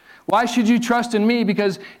 Why should you trust in me?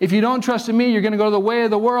 Because if you don't trust in me, you're going to go the way of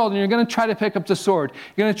the world and you're going to try to pick up the sword.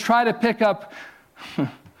 You're going to try to pick up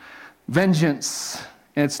vengeance.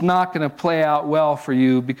 And it's not going to play out well for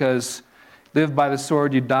you because live by the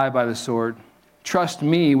sword, you die by the sword. Trust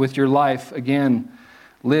me with your life. Again,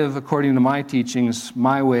 live according to my teachings,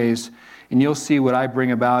 my ways, and you'll see what I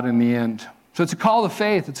bring about in the end. So it's a call to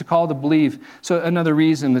faith. It's a call to believe. So another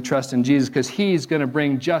reason to trust in Jesus, because He's going to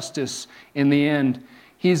bring justice in the end.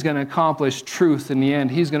 He's going to accomplish truth in the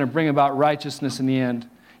end. He's going to bring about righteousness in the end.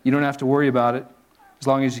 You don't have to worry about it as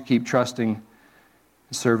long as you keep trusting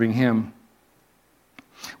and serving Him.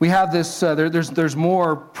 We have this, there's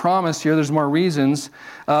more promise here, there's more reasons.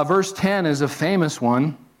 Verse 10 is a famous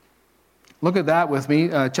one. Look at that with me,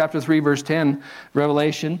 chapter 3, verse 10,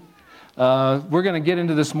 Revelation. We're going to get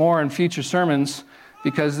into this more in future sermons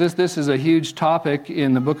because this is a huge topic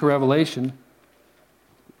in the book of Revelation.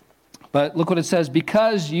 But look what it says,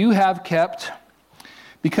 because you have kept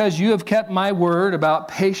my word about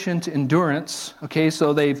patient endurance. Okay,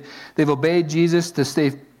 so they've obeyed Jesus to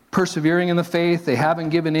stay persevering in the faith. They haven't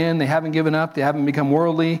given in. They haven't given up. They haven't become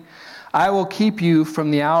worldly. I will keep you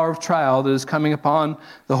from the hour of trial that is coming upon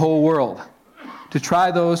the whole world, to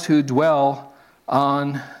try those who dwell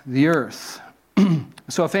on the earth.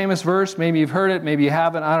 So a famous verse, maybe you've heard it, maybe you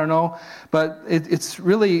haven't, I don't know. But it's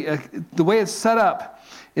really, the way it's set up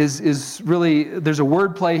is really, there's a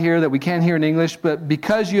word play here that we can't hear in English, but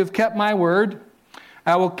because you have kept my word,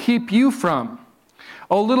 I will keep you from.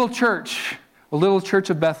 O little church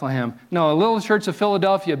of Bethlehem. No, a little church of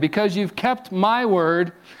Philadelphia. Because you've kept my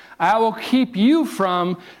word, I will keep you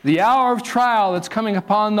from the hour of trial that's coming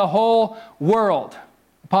upon the whole world,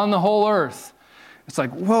 upon the whole earth. It's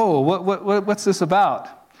like, whoa, what's this about?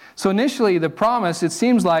 So initially, the promise, it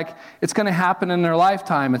seems like it's going to happen in their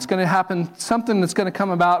lifetime. It's going to happen, something that's going to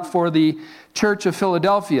come about for the church of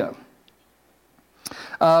Philadelphia.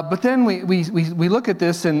 But then we look at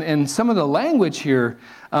this and some of the language here,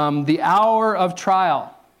 the hour of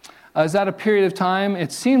trial. Is that a period of time?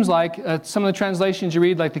 It seems like some of the translations you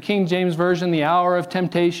read, like the King James Version, the hour of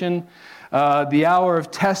temptation, the hour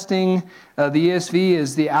of testing. The ESV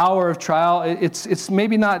is the hour of trial. It's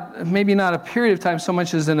maybe not a period of time so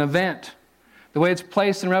much as an event. The way it's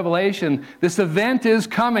placed in Revelation, this event is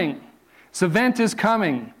coming. This event is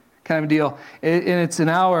coming. Kind of deal, and it's an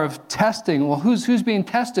hour of testing. Well, who's being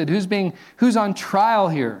tested? Who's on trial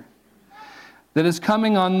here? That is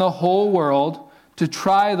coming on the whole world to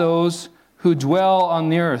try those who dwell on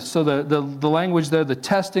the earth. So the language there, the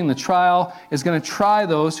testing, the trial, is going to try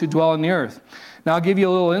those who dwell on the earth. Now I'll give you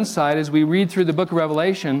a little insight as we read through the book of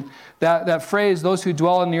Revelation. That phrase, those who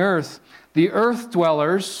dwell on the earth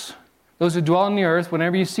dwellers, those who dwell on the earth,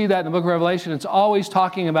 whenever you see that in the book of Revelation, it's always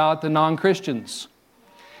talking about the non-Christians.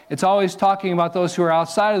 It's always talking about those who are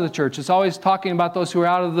outside of the church. It's always talking about those who are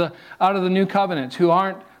out of the new covenant, who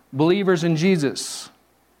aren't believers in Jesus.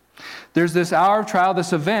 There's this hour of trial,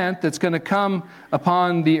 this event that's going to come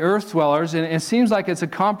upon the earth dwellers, and it seems like it's a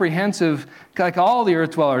comprehensive, like all the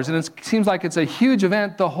earth dwellers, and it seems like it's a huge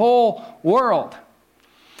event, the whole world.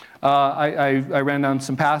 I ran down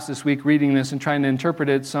some paths this week reading this and trying to interpret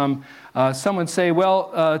it. Some would say,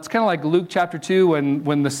 well, it's kind of like Luke chapter 2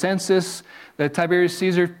 when the census that Tiberius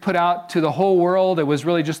Caesar put out to the whole world, it was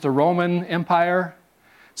really just the Roman Empire.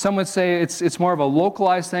 Some would say it's more of a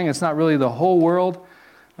localized thing. It's not really the whole world.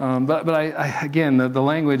 But again, the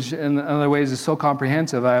language in other ways is so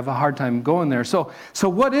comprehensive, I have a hard time going there. So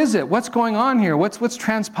what is it? What's going on here? What's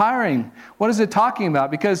transpiring? What is it talking about?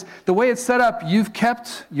 Because the way it's set up, you've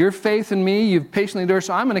kept your faith in me, you've patiently endured,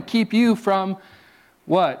 so I'm going to keep you from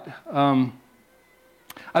what?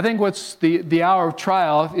 I think what's the hour of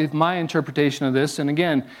trial, is my interpretation of this, and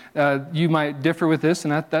again, you might differ with this,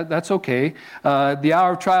 and that's okay. The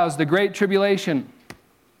hour of trial is the Great Tribulation.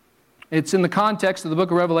 It's in the context of the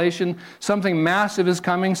book of Revelation. Something massive is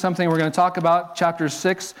coming, something we're going to talk about, chapters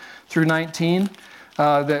 6 through 19.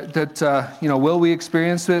 Will we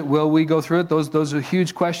experience it? Will we go through it? Those are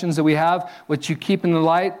huge questions that we have. What you keep in the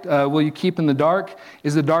light, will you keep in the dark?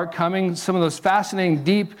 Is the dark coming? Some of those fascinating,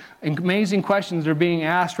 deep, amazing questions are being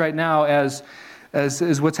asked right now as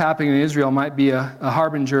what's happening in Israel might be a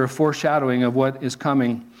harbinger, a foreshadowing of what is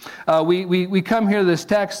coming. We come here to this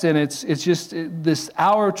text, and it's just this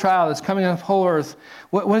hour of trial that's coming on the whole earth.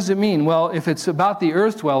 What does it mean? Well, if it's about the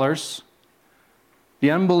earth dwellers,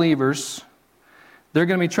 the unbelievers, they're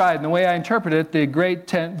going to be tried. And the way I interpret it, the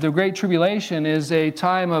great tribulation is a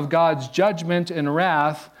time of God's judgment and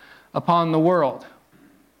wrath upon the world,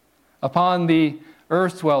 upon the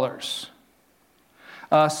earth dwellers.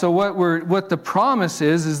 So what the promise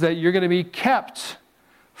is that you're going to be kept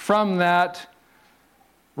from that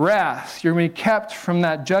wrath. You're going to be kept from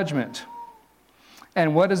that judgment.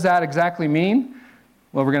 And what does that exactly mean?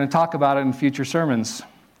 Well, we're going to talk about it in future sermons.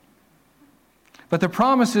 But the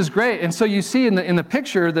promise is great. And so you see in the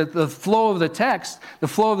picture that the flow of the text, the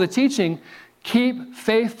flow of the teaching, keep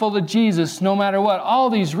faithful to Jesus no matter what. All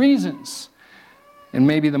these reasons. And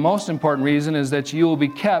maybe the most important reason is that you will be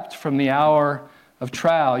kept from the hour of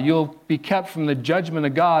trial. You'll be kept from the judgment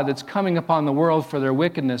of God that's coming upon the world for their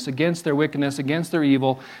wickedness, against their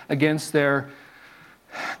evil, against their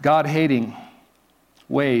God-hating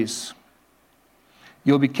ways.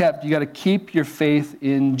 You'll be kept. You got to keep your faith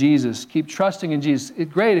in Jesus. Keep trusting in Jesus.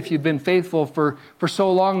 It's great if you've been faithful for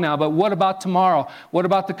so long now, but what about tomorrow? What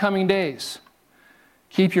about the coming days?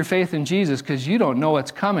 Keep your faith in Jesus because you don't know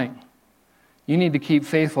what's coming. You need to keep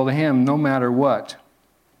faithful to Him no matter what.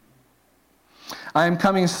 I am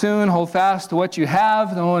coming soon. Hold fast to what you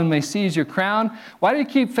have. No one may seize your crown. Why do you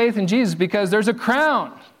keep faith in Jesus? Because there's a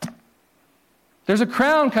crown. There's a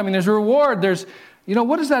crown coming. There's a reward.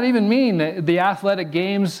 What does that even mean? The athletic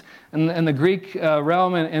games in the Greek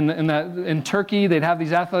realm and in Turkey, they'd have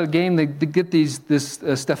these athletic games. They get this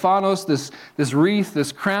Stephanos, this wreath,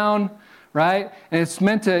 this crown, right? And it's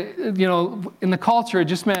meant to, in the culture, it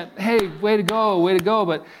just meant, hey, way to go.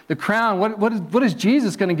 But the crown, what is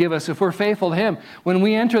Jesus going to give us if we're faithful to Him? When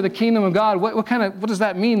we enter the kingdom of God, what does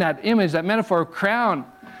that mean, that image, that metaphor of crown?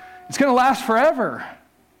 It's going to last forever.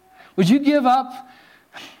 Would you give up?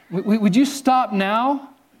 Would you stop now?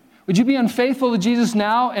 Would you be unfaithful to Jesus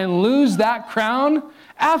now and lose that crown?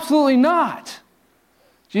 Absolutely not.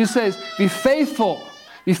 Jesus says, be faithful.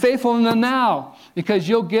 Be faithful in the now, because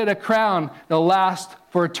you'll get a crown that'll last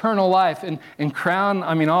for eternal life. And crown,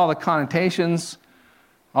 all the connotations,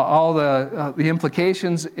 all the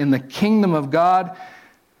implications in the kingdom of God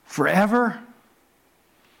forever.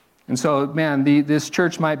 And so, this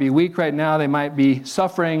church might be weak right now. They might be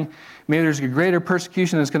suffering. Maybe there's a greater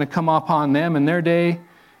persecution that's going to come upon them in their day.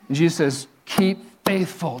 And Jesus says, keep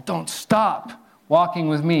faithful. Don't stop walking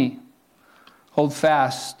with me. Hold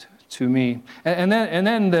fast to me. And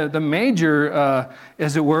then the major,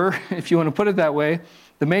 as it were, if you want to put it that way,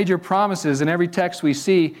 the major promises in every text we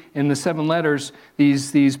see in the 7 letters,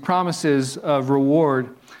 these promises of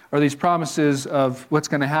reward, or these promises of what's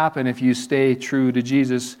going to happen if you stay true to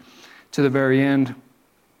Jesus to the very end.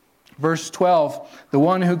 Verse 12, the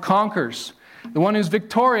one who conquers. The one who's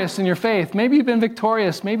victorious in your faith. Maybe you've been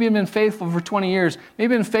victorious. Maybe you've been faithful for 20 years.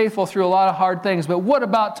 Maybe you've been faithful through a lot of hard things. But what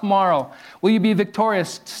about tomorrow? Will you be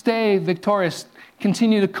victorious? Stay victorious.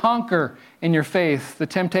 Continue to conquer in your faith the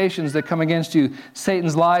temptations that come against you,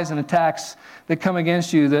 Satan's lies and attacks that come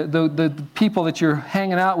against you, the people that you're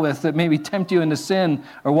hanging out with that maybe tempt you into sin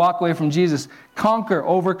or walk away from Jesus. Conquer,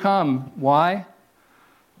 overcome. Why?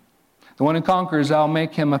 The one who conquers, I'll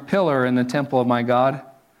make him a pillar in the temple of my God.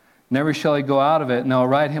 Never shall he go out of it, and I'll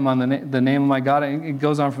write him on the name of my God. And it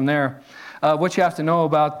goes on from there. What you have to know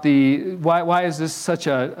about why is this such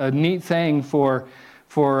a neat thing for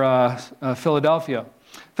Philadelphia?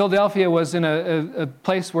 Philadelphia was in a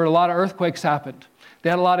place where a lot of earthquakes happened. They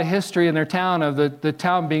had a lot of history in their town of the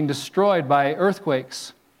town being destroyed by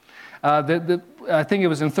earthquakes. I think it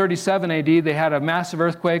was in 37 AD, they had a massive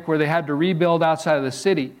earthquake where they had to rebuild outside of the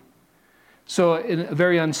city. So in a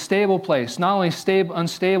very unstable place, not only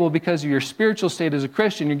unstable because of your spiritual state as a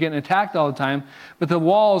Christian, you're getting attacked all the time, but the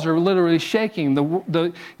walls are literally shaking.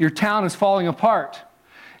 Your town is falling apart.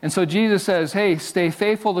 And so Jesus says, hey, stay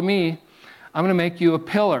faithful to me. I'm going to make you a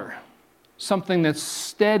pillar, something that's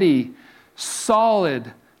steady,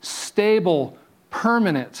 solid, stable,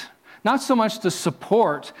 permanent. Not so much the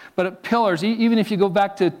support, but pillars. Even if you go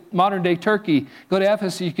back to modern-day Turkey, go to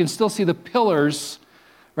Ephesus, you can still see the pillars,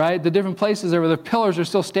 right? The different places there where the pillars are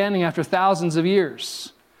still standing after thousands of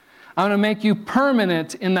years. I'm going to make you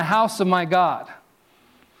permanent in the house of my God.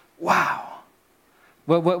 Wow.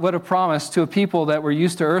 What a promise to a people that were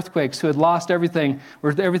used to earthquakes, who had lost everything,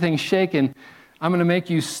 where everything's shaken. I'm going to make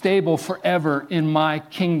you stable forever in my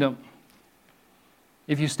kingdom.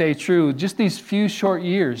 If you stay true, just these few short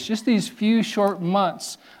years, just these few short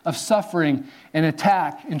months of suffering and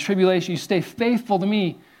attack and tribulation, you stay faithful to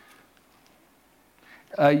me,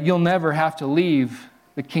 you'll never have to leave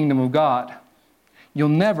the kingdom of God. You'll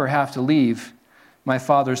never have to leave my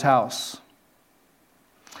Father's house.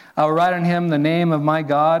 I will write on him the name of my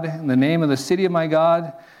God, and the name of the city of my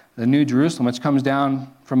God, the New Jerusalem, which comes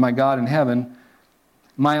down from my God in heaven.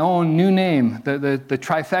 My own new name, the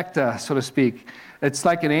trifecta, so to speak. It's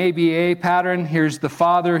like an ABA pattern. Here's the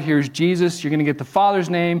Father, here's Jesus. You're going to get the Father's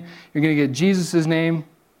name. You're going to get Jesus' name.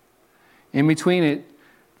 In between it,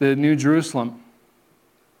 the New Jerusalem,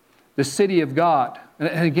 the city of God.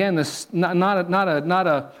 And again, this not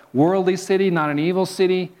a worldly city, not an evil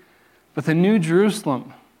city, but the New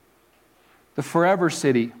Jerusalem, the forever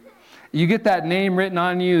city. You get that name written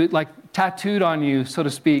on you, like tattooed on you, so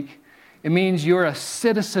to speak. It means you're a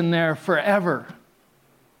citizen there forever.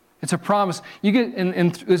 It's a promise. You get,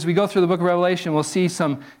 and as we go through the book of Revelation, we'll see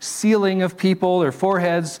some sealing of people, their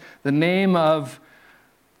foreheads, the name of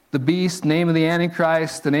the beast, name of the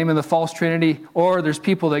Antichrist, the name of the false trinity, or there's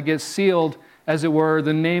people that get sealed, as it were,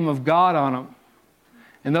 the name of God on them.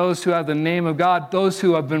 And those who have the name of God, those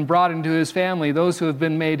who have been brought into his family, those who have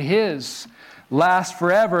been made his, last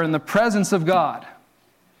forever in the presence of God.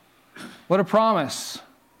 What a promise.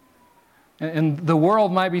 And the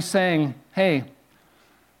world might be saying, hey,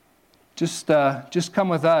 just come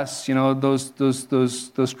with us. You know,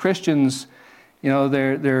 those Christians, you know,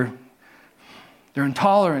 they're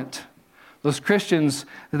intolerant. Those Christians,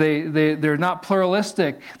 they're not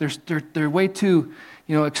pluralistic. They're way too,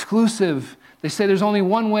 you know, exclusive. They say there's only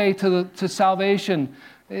one way to salvation,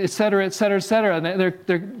 et cetera, et cetera, et cetera.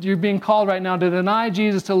 And you're being called right now to deny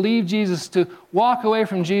Jesus, to leave Jesus, to walk away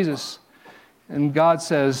from Jesus. And God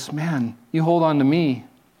says, man, you hold on to me.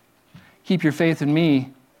 Keep your faith in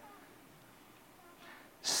me.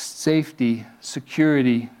 Safety,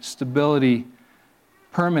 security, stability,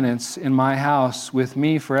 permanence in my house with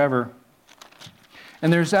me forever.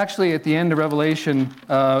 And there's actually at the end of Revelation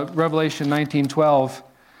 19:12,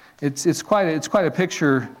 it's quite a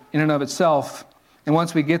picture in and of itself. And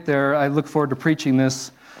once we get there, I look forward to preaching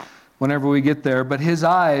this whenever we get there. But his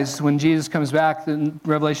eyes, when Jesus comes back, in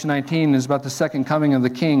Revelation 19 is about the second coming of the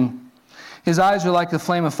King. His eyes are like the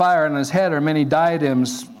flame of fire, and on his head are many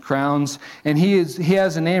diadems, crowns, and he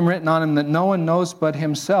has a name written on him that no one knows but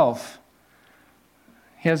himself.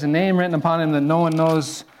 He has a name written upon him that no one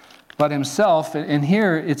knows but himself. And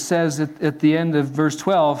here it says at the end of verse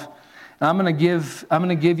 12, I'm going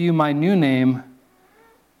to give you my new name,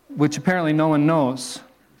 which apparently no one knows.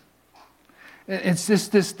 It's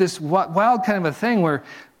just this wild kind of a thing where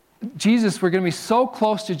Jesus, we're going to be so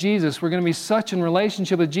close to Jesus, we're going to be such in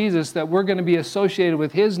relationship with Jesus that we're going to be associated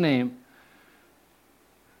with his name.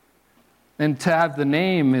 And to have the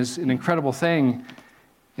name is an incredible thing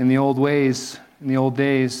in the old ways, in the old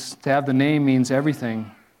days. To have the name means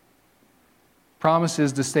everything.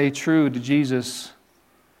 Promises to stay true to Jesus,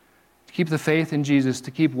 to keep the faith in Jesus,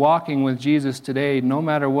 to keep walking with Jesus today, no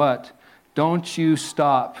matter what, Don't you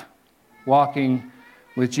stop walking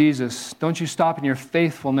with Jesus. Don't you stop in your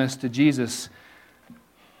faithfulness to Jesus.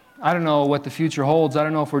 I don't know what the future holds. I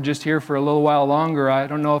don't know if we're just here for a little while longer. I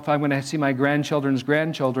don't know if I'm going to see my grandchildren's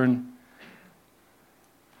grandchildren.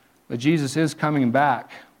 But Jesus is coming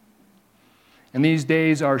back. And these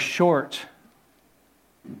days are short.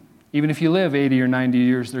 Even if you live 80 or 90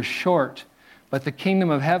 years, they're short. But the kingdom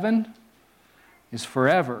of heaven is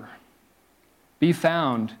forever. Be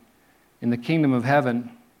found in the kingdom of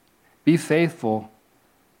heaven. Be faithful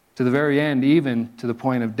to the very end, even to the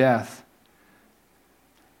point of death.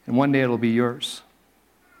 And one day it'll be yours.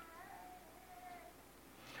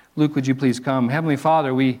 Luke, would you please come? Heavenly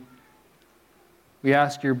Father, we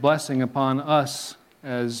ask your blessing upon us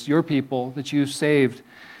as your people that you've saved.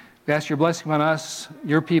 We ask your blessing upon us,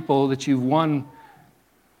 your people that you've won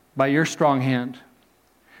by your strong hand.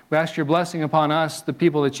 We ask your blessing upon us, the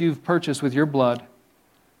people that you've purchased with your blood.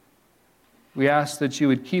 We ask that you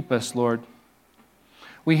would keep us, Lord.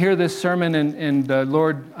 We hear this sermon, and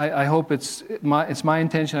Lord, I hope it's my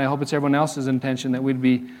intention, I hope it's everyone else's intention that we'd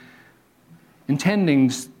be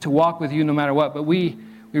intending to walk with you no matter what. But we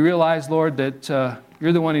realize, Lord, that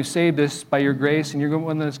you're the one who saved us by your grace, and you're the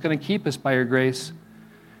one that's going to keep us by your grace.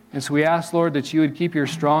 And so we ask, Lord, that you would keep your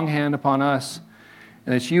strong hand upon us,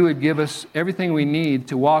 and that you would give us everything we need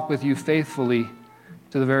to walk with you faithfully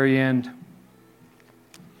to the very end.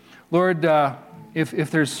 Lord,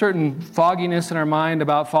 if there's certain fogginess in our mind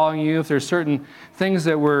about following you, if there's certain things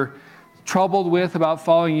that we're troubled with about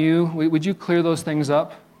following you, would you clear those things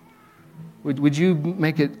up? Would you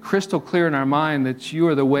make it crystal clear in our mind that you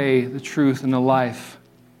are the way, the truth, and the life?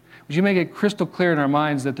 Would you make it crystal clear in our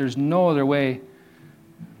minds that there's no other way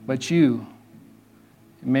but you?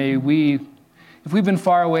 May we, if we've been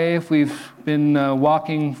far away, if we've been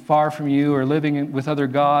walking far from you or living with other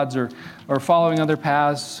gods or following other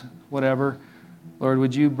paths, whatever, Lord,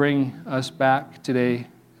 would you bring us back today?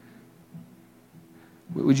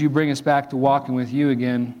 Would you bring us back to walking with you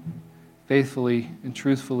again, faithfully and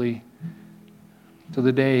truthfully, till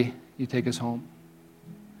the day you take us home?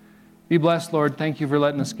 Be blessed, Lord. Thank you for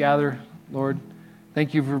letting us gather, Lord.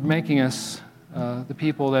 Thank you for making us the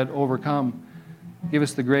people that overcome. Give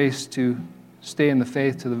us the grace to stay in the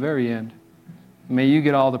faith to the very end. May you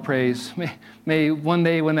get all the praise. May one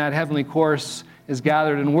day when that heavenly chorus is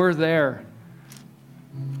gathered and we're there,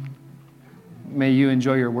 may you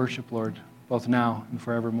enjoy your worship, Lord, both now and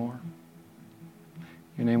forevermore.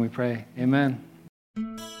 In your name we pray. Amen.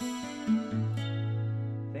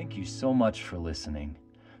 Thank you so much for listening.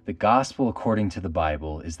 The gospel according to the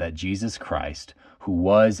Bible is that Jesus Christ, who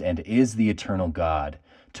was and is the eternal God,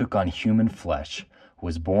 took on human flesh,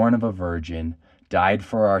 was born of a virgin, died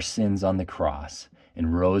for our sins on the cross,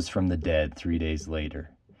 and rose from the dead 3 days later.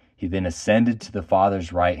 He then ascended to the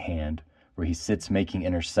Father's right hand, where he sits making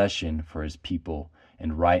intercession for his people,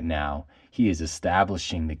 and right now he is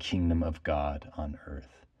establishing the kingdom of God on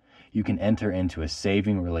earth. You can enter into a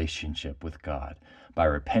saving relationship with God by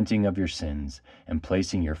repenting of your sins and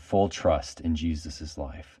placing your full trust in Jesus'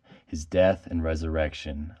 life, his death and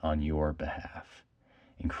resurrection on your behalf.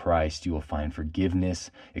 In Christ you will find forgiveness,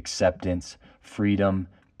 acceptance, freedom,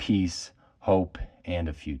 peace, hope, and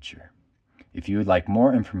a future. If you would like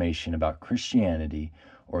more information about Christianity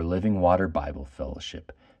or Living Water Bible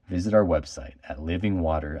Fellowship, visit our website at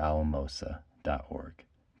livingwateralamosa.org.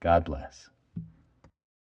 God bless.